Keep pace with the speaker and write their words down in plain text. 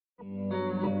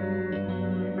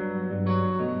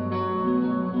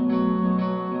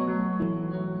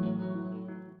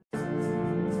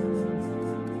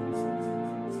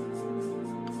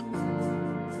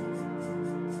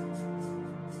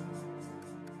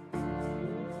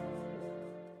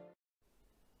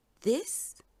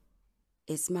This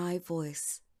is my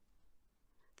voice.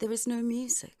 There is no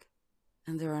music,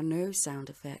 and there are no sound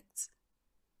effects.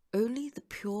 Only the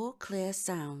pure, clear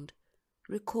sound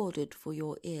recorded for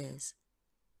your ears.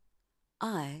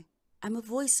 I am a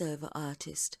voiceover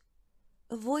artist,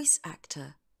 a voice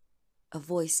actor, a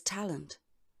voice talent,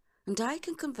 and I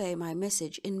can convey my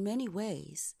message in many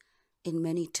ways, in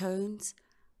many tones,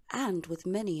 and with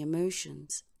many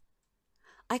emotions.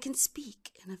 I can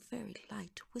speak in a very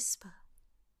light whisper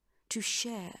to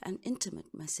share an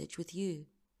intimate message with you.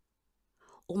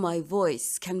 Or my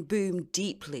voice can boom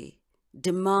deeply,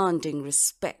 demanding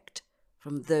respect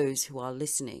from those who are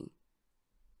listening.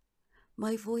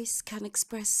 My voice can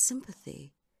express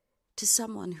sympathy to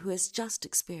someone who has just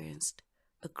experienced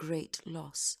a great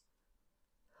loss.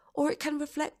 Or it can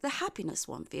reflect the happiness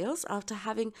one feels after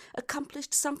having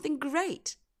accomplished something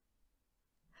great.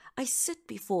 I sit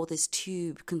before this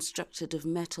tube constructed of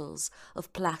metals,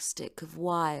 of plastic, of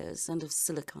wires, and of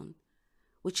silicon,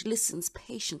 which listens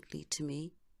patiently to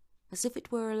me, as if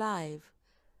it were alive,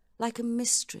 like a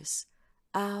mistress,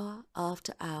 hour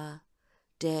after hour,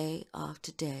 day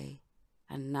after day,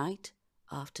 and night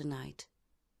after night.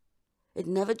 It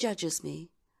never judges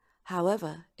me,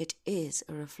 however, it is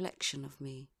a reflection of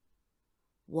me,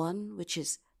 one which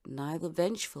is neither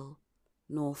vengeful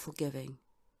nor forgiving.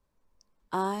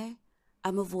 I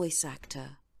am a voice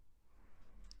actor,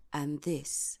 and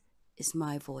this is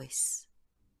my voice.